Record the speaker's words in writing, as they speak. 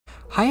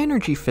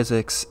High-energy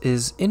physics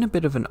is in a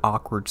bit of an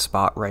awkward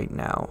spot right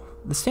now.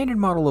 The standard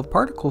model of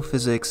particle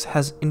physics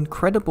has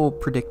incredible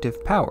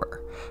predictive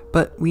power,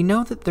 but we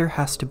know that there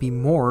has to be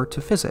more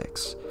to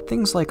physics.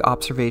 Things like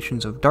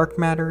observations of dark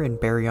matter and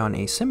baryon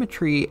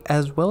asymmetry,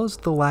 as well as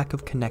the lack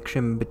of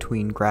connection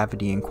between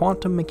gravity and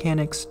quantum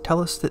mechanics, tell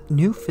us that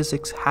new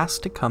physics has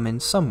to come in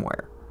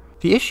somewhere.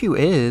 The issue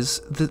is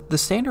that the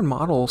standard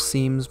model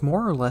seems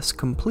more or less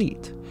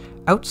complete.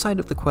 Outside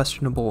of the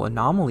questionable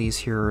anomalies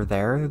here or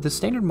there, the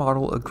standard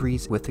model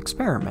agrees with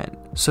experiment.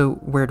 So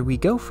where do we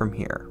go from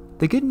here?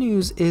 The good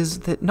news is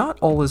that not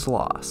all is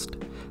lost.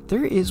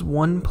 There is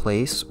one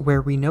place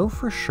where we know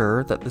for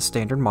sure that the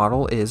standard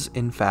model is,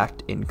 in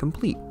fact,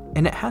 incomplete,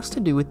 and it has to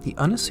do with the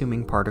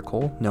unassuming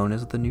particle known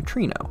as the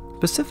neutrino.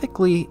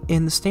 Specifically,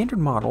 in the standard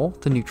model,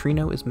 the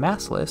neutrino is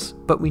massless,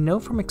 but we know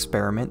from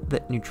experiment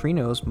that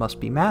neutrinos must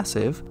be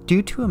massive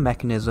due to a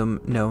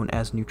mechanism known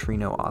as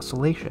neutrino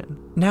oscillation.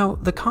 Now,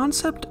 the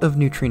concept of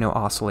neutrino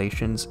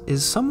oscillations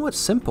is somewhat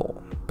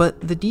simple, but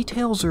the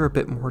details are a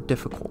bit more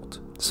difficult.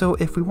 So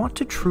if we want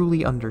to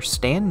truly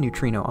understand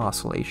neutrino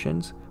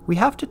oscillations, we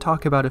have to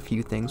talk about a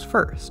few things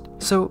first.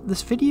 So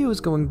this video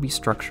is going to be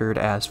structured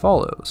as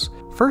follows.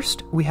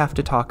 First, we have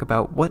to talk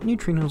about what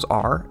neutrinos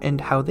are and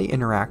how they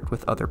interact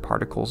with other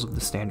particles of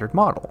the standard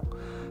model.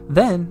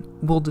 Then,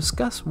 we'll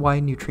discuss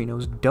why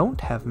neutrinos don't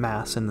have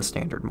mass in the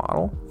standard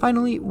model.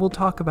 Finally, we'll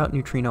talk about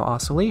neutrino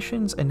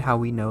oscillations and how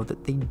we know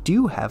that they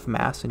do have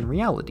mass in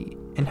reality,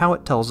 and how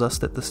it tells us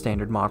that the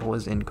standard model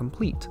is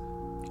incomplete.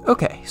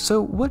 Okay,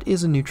 so what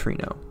is a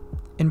neutrino?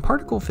 In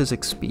particle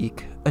physics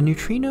speak, a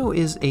neutrino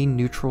is a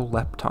neutral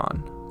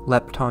lepton.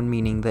 Lepton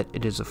meaning that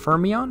it is a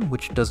fermion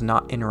which does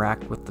not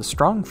interact with the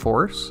strong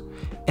force,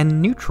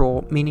 and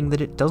neutral meaning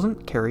that it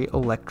doesn't carry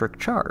electric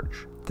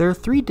charge. There are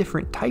three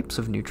different types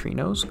of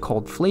neutrinos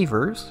called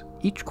flavors,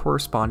 each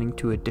corresponding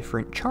to a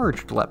different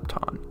charged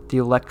lepton: the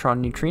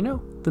electron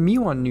neutrino, the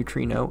muon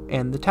neutrino,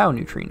 and the tau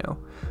neutrino,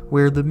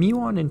 where the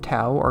muon and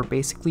tau are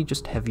basically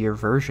just heavier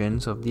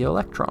versions of the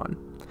electron.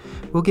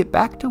 We'll get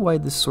back to why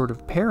this sort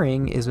of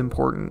pairing is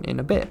important in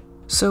a bit.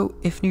 So,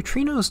 if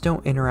neutrinos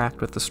don't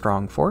interact with the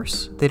strong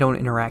force, they don't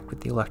interact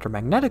with the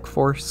electromagnetic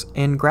force,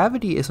 and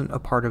gravity isn't a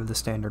part of the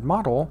standard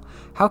model,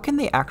 how can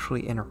they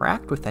actually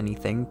interact with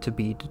anything to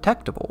be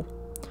detectable?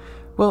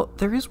 Well,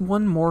 there is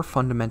one more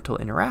fundamental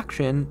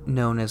interaction,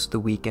 known as the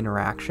weak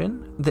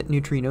interaction, that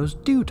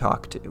neutrinos do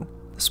talk to.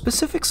 The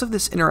specifics of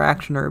this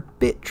interaction are a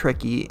bit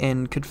tricky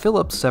and could fill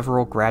up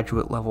several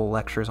graduate-level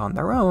lectures on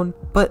their own,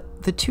 but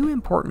the two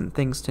important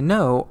things to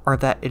know are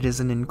that it is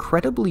an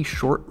incredibly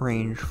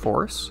short-range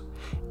force,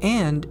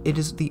 and it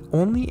is the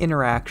only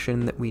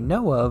interaction that we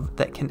know of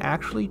that can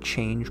actually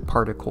change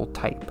particle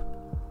type.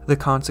 The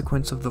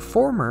consequence of the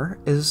former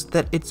is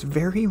that it's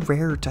very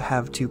rare to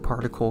have two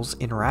particles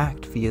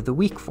interact via the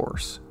weak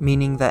force,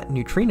 meaning that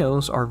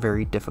neutrinos are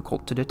very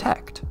difficult to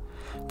detect.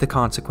 The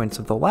consequence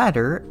of the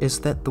latter is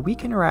that the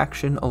weak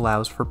interaction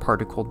allows for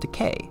particle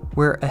decay,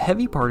 where a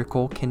heavy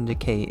particle can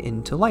decay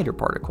into lighter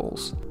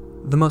particles.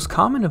 The most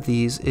common of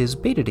these is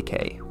beta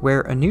decay,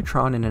 where a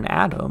neutron in an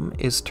atom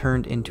is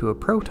turned into a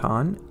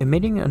proton,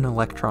 emitting an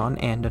electron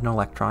and an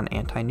electron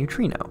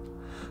antineutrino.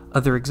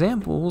 Other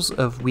examples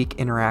of weak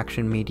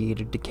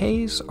interaction-mediated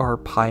decays are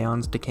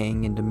pions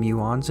decaying into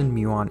muons and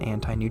muon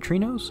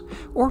antineutrinos,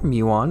 or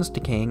muons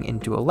decaying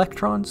into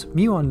electrons,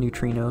 muon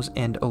neutrinos,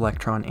 and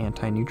electron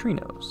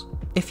antineutrinos.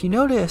 If you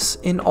notice,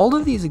 in all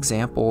of these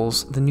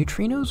examples, the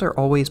neutrinos are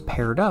always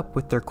paired up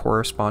with their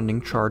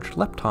corresponding charged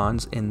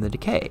leptons in the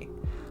decay.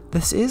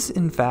 This is,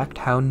 in fact,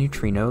 how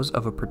neutrinos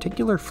of a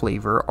particular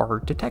flavor are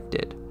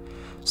detected.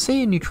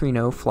 Say a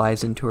neutrino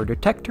flies into a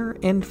detector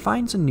and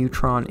finds a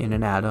neutron in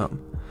an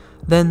atom.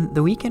 Then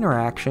the weak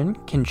interaction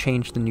can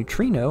change the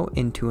neutrino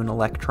into an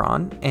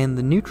electron and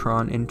the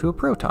neutron into a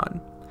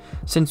proton.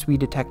 Since we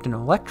detect an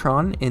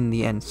electron in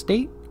the end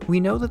state,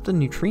 we know that the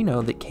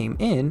neutrino that came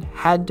in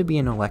had to be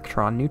an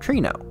electron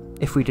neutrino.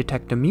 If we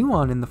detect a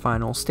muon in the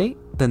final state,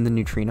 then the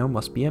neutrino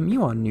must be a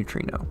muon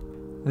neutrino.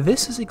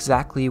 This is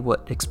exactly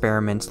what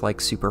experiments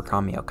like Super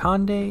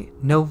Kamiokande,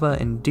 NOVA,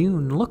 and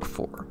DUNE look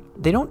for.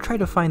 They don't try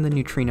to find the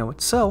neutrino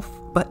itself,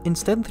 but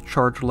instead the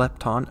charged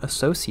lepton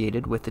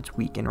associated with its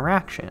weak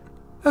interaction.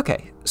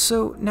 Okay,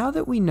 so now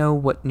that we know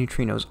what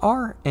neutrinos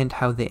are and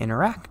how they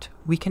interact,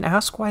 we can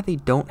ask why they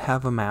don't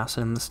have a mass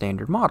in the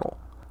standard model.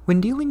 When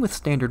dealing with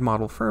standard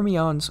model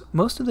fermions,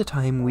 most of the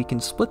time we can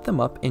split them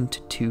up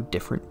into two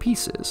different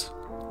pieces.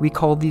 We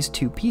call these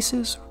two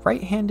pieces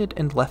right-handed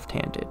and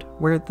left-handed,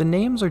 where the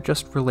names are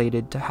just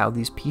related to how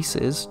these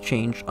pieces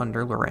change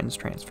under Lorentz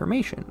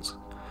transformations.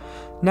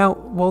 Now,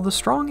 while the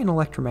strong and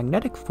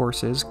electromagnetic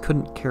forces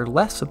couldn't care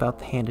less about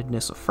the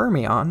handedness of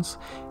fermions,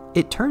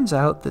 it turns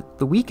out that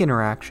the weak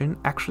interaction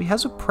actually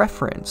has a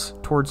preference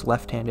towards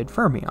left-handed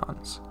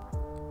fermions.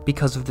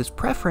 Because of this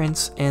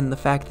preference, and the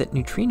fact that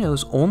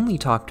neutrinos only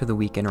talk to the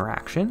weak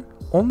interaction,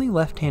 only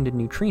left-handed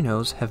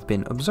neutrinos have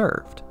been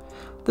observed.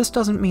 This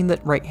doesn't mean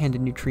that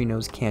right-handed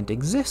neutrinos can't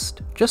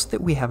exist, just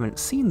that we haven't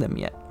seen them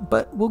yet,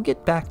 but we'll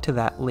get back to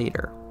that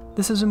later.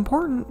 This is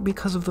important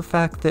because of the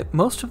fact that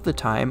most of the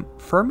time,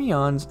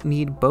 fermions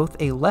need both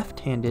a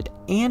left-handed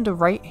and a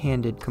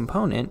right-handed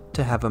component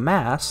to have a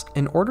mass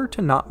in order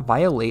to not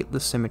violate the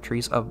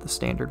symmetries of the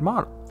Standard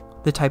Model.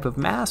 The type of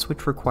mass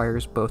which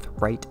requires both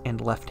right and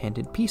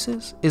left-handed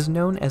pieces is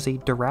known as a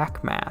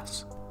Dirac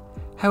mass.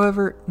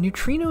 However,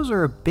 neutrinos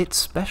are a bit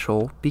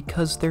special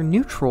because they're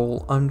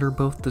neutral under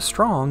both the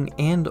strong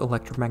and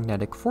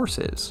electromagnetic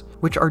forces,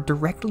 which are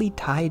directly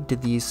tied to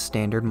these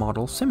Standard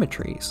Model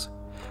symmetries.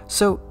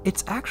 So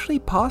it's actually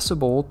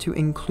possible to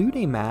include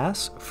a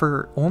mass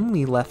for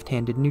only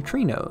left-handed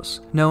neutrinos,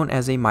 known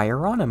as a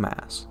Majorana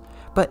mass,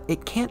 but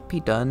it can't be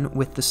done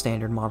with the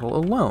Standard Model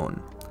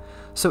alone.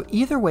 So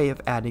either way of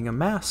adding a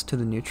mass to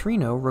the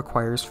neutrino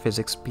requires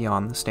physics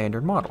beyond the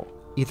Standard Model,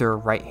 either a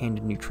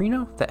right-handed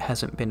neutrino that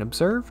hasn't been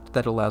observed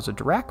that allows a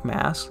Dirac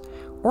mass,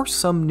 or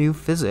some new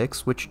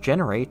physics which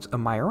generates a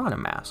Majorana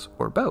mass,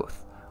 or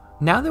both.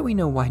 Now that we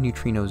know why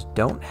neutrinos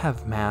don't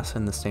have mass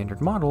in the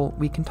Standard Model,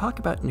 we can talk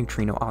about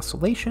neutrino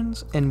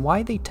oscillations and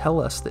why they tell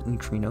us that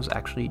neutrinos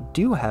actually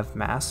do have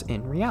mass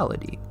in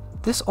reality.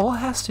 This all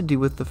has to do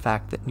with the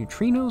fact that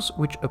neutrinos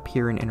which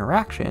appear in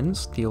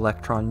interactions, the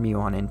electron,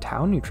 muon, and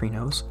tau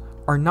neutrinos,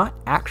 are not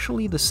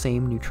actually the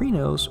same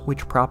neutrinos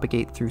which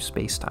propagate through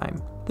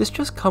spacetime. This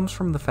just comes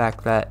from the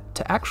fact that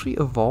to actually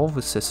evolve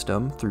a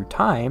system through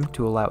time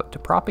to allow it to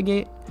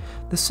propagate,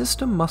 the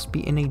system must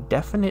be in a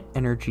definite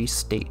energy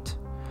state.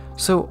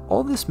 So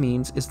all this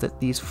means is that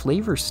these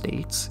flavor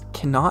states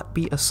cannot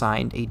be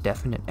assigned a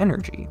definite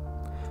energy.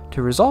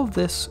 To resolve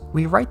this,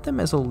 we write them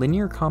as a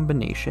linear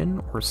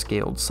combination or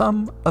scaled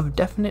sum of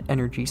definite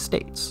energy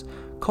states,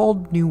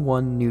 called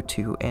nu1,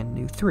 nu2, and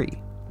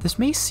nu3. This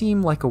may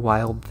seem like a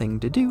wild thing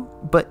to do,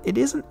 but it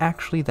isn't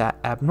actually that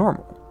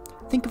abnormal.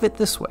 Think of it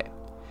this way.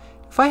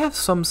 If I have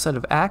some set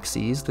of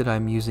axes that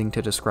I'm using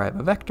to describe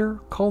a vector,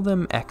 call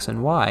them x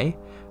and y,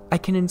 I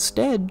can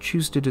instead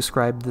choose to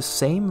describe the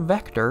same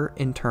vector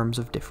in terms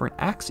of different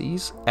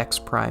axes, x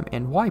prime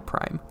and y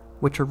prime,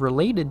 which are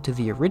related to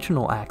the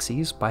original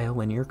axes by a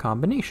linear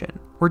combination.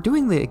 We're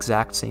doing the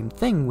exact same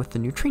thing with the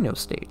neutrino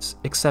states,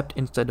 except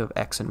instead of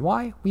x and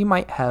y, we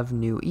might have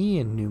nu e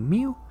and nu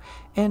mu,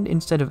 and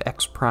instead of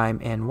x prime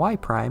and y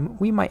prime,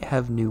 we might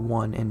have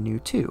nu1 and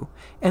nu2,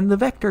 and the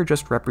vector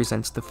just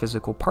represents the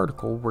physical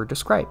particle we're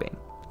describing.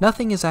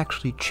 Nothing is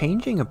actually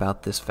changing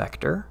about this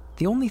vector.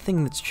 The only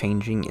thing that's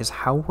changing is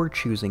how we're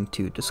choosing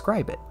to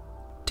describe it.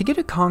 To get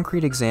a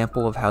concrete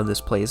example of how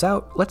this plays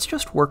out, let's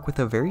just work with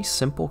a very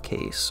simple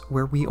case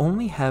where we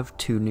only have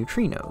two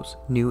neutrinos,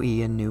 nu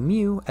e and nu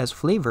mu as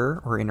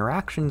flavor or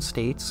interaction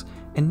states,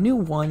 and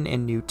nu1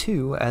 and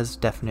nu2 as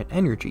definite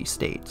energy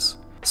states.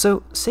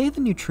 So say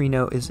the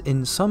neutrino is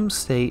in some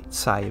state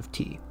psi of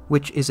t,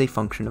 which is a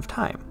function of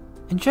time.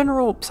 In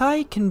general,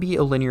 psi can be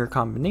a linear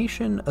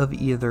combination of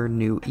either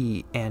nu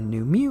e and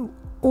nu mu,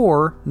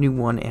 or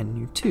nu1 and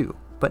nu2,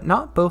 but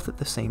not both at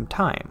the same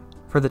time.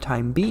 For the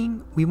time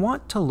being, we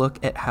want to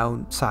look at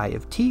how psi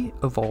of t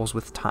evolves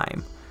with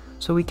time,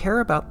 so we care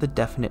about the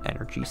definite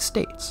energy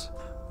states.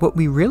 What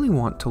we really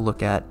want to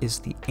look at is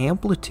the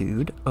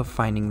amplitude of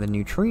finding the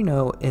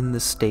neutrino in the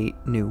state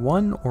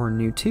nu1 or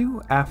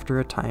nu2 after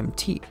a time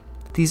t.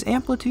 These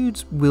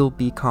amplitudes will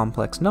be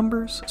complex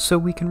numbers, so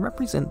we can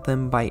represent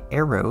them by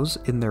arrows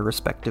in their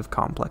respective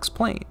complex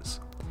planes.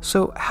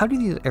 So how do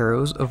these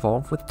arrows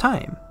evolve with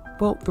time?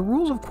 Well, the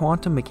rules of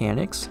quantum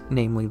mechanics,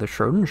 namely the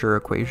Schrödinger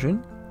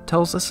equation,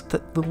 tells us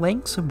that the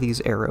lengths of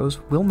these arrows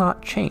will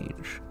not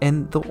change,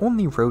 and they'll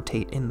only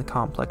rotate in the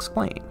complex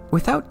plane.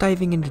 Without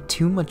diving into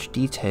too much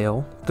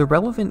detail, the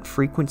relevant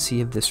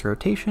frequency of this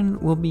rotation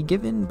will be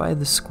given by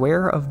the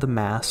square of the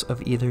mass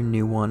of either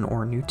nu1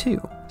 or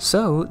nu2.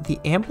 So, the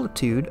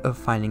amplitude of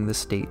finding the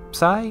state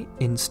psi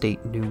in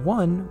state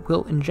nu1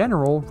 will in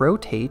general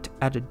rotate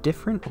at a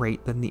different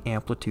rate than the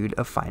amplitude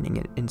of finding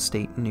it in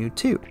state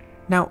nu2.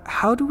 Now,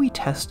 how do we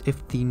test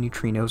if the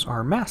neutrinos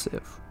are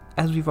massive?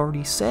 As we've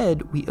already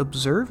said, we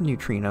observe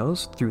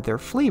neutrinos through their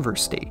flavor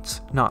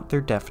states, not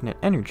their definite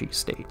energy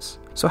states.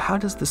 So how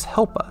does this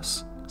help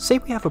us? Say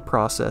we have a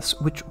process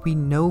which we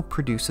know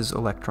produces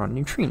electron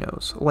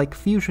neutrinos, like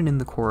fusion in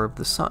the core of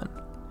the sun.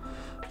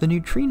 The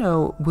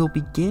neutrino will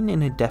begin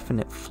in a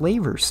definite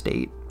flavor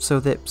state, so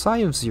that psi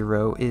of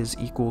 0 is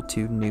equal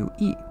to nu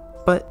e.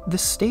 But the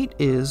state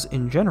is,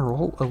 in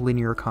general, a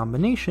linear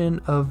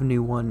combination of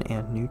nu1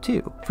 and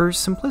nu2. For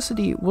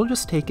simplicity, we'll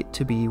just take it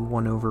to be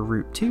 1 over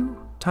root 2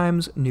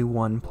 times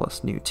nu1 plus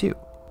nu2.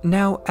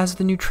 Now, as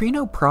the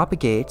neutrino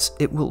propagates,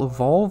 it will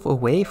evolve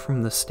away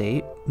from the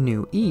state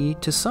nu e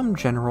to some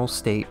general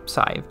state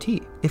psi of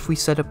t. If we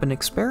set up an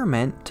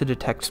experiment to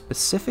detect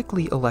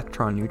specifically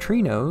electron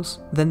neutrinos,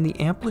 then the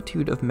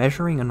amplitude of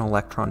measuring an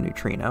electron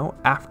neutrino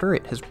after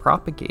it has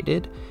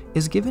propagated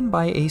is given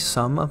by a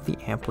sum of the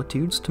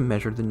amplitudes to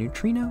measure the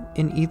neutrino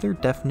in either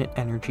definite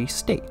energy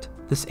state.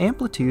 This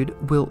amplitude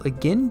will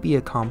again be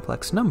a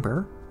complex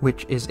number,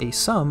 which is a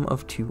sum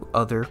of two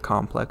other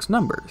complex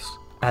numbers.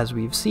 As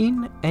we've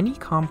seen, any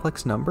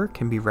complex number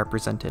can be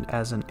represented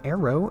as an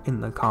arrow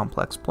in the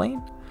complex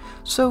plane,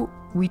 so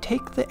we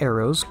take the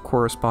arrows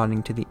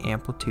corresponding to the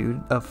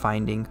amplitude of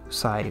finding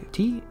psi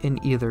t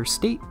in either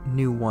state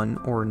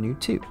nu1 or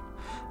nu2,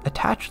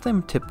 attach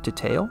them tip to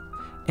tail,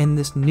 and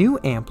this new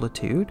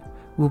amplitude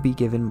will be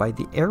given by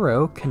the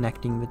arrow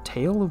connecting the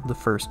tail of the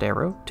first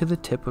arrow to the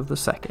tip of the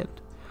second.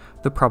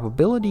 The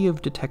probability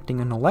of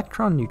detecting an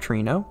electron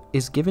neutrino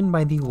is given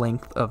by the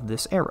length of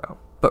this arrow.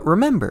 But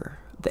remember,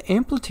 the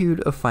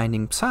amplitude of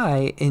finding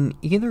psi in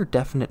either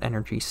definite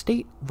energy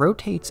state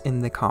rotates in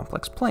the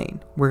complex plane,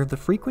 where the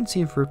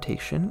frequency of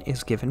rotation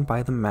is given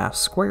by the mass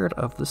squared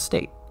of the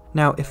state.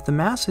 Now, if the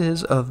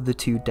masses of the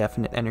two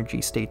definite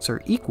energy states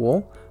are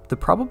equal, the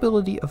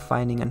probability of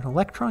finding an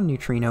electron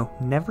neutrino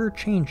never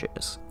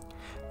changes.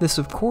 This,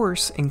 of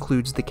course,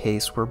 includes the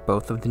case where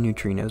both of the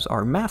neutrinos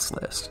are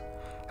massless.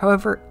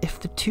 However, if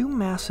the two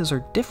masses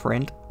are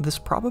different, this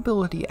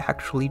probability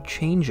actually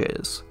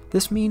changes.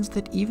 This means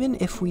that even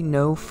if we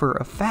know for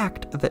a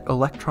fact that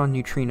electron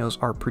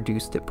neutrinos are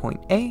produced at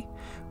point A,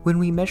 when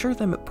we measure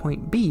them at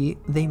point B,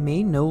 they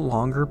may no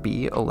longer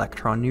be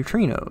electron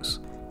neutrinos.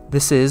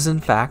 This is, in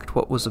fact,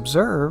 what was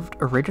observed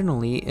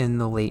originally in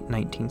the late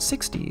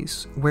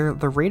 1960s, where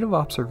the rate of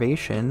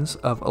observations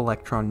of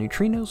electron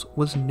neutrinos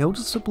was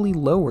noticeably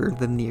lower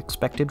than the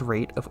expected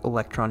rate of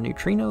electron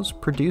neutrinos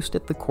produced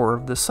at the core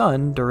of the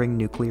Sun during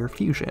nuclear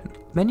fusion.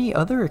 Many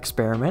other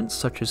experiments,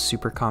 such as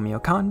Super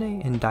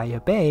Kamiokande and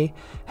Diabae,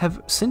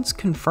 have since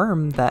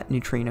confirmed that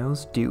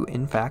neutrinos do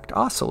in fact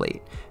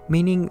oscillate,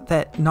 meaning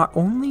that not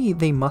only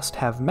they must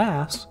have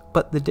mass,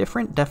 but the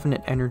different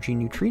definite energy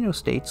neutrino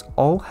states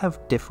all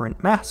have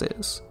different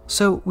masses.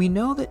 So we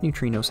know that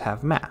neutrinos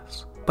have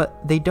mass,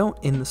 but they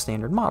don't in the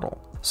standard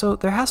model. So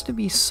there has to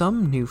be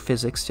some new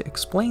physics to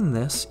explain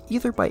this,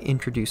 either by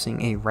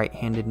introducing a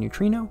right-handed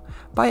neutrino,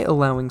 by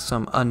allowing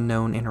some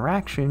unknown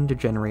interaction to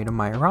generate a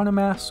Majorana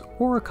mass,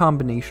 or a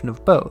combination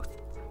of both.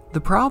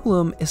 The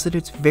problem is that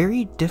it's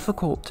very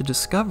difficult to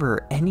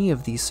discover any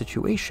of these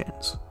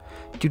situations.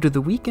 Due to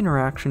the weak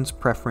interaction's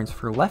preference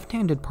for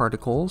left-handed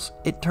particles,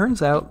 it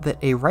turns out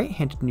that a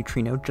right-handed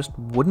neutrino just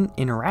wouldn't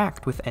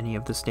interact with any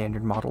of the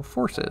standard model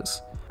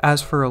forces.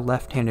 As for a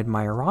left-handed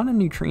Majorana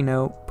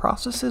neutrino,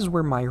 processes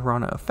where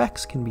Majorana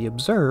effects can be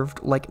observed,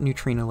 like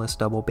neutrinoless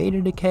double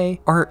beta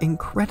decay, are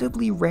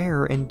incredibly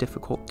rare and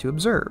difficult to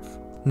observe.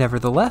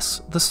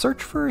 Nevertheless, the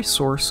search for a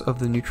source of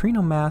the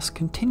neutrino mass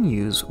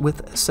continues,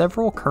 with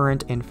several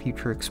current and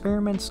future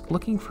experiments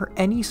looking for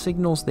any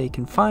signals they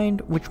can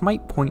find which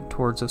might point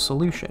towards a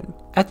solution.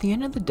 At the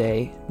end of the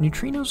day,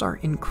 neutrinos are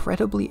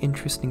incredibly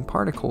interesting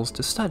particles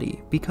to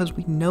study because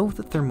we know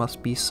that there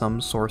must be some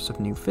source of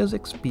new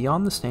physics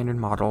beyond the standard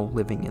model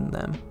living in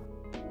them.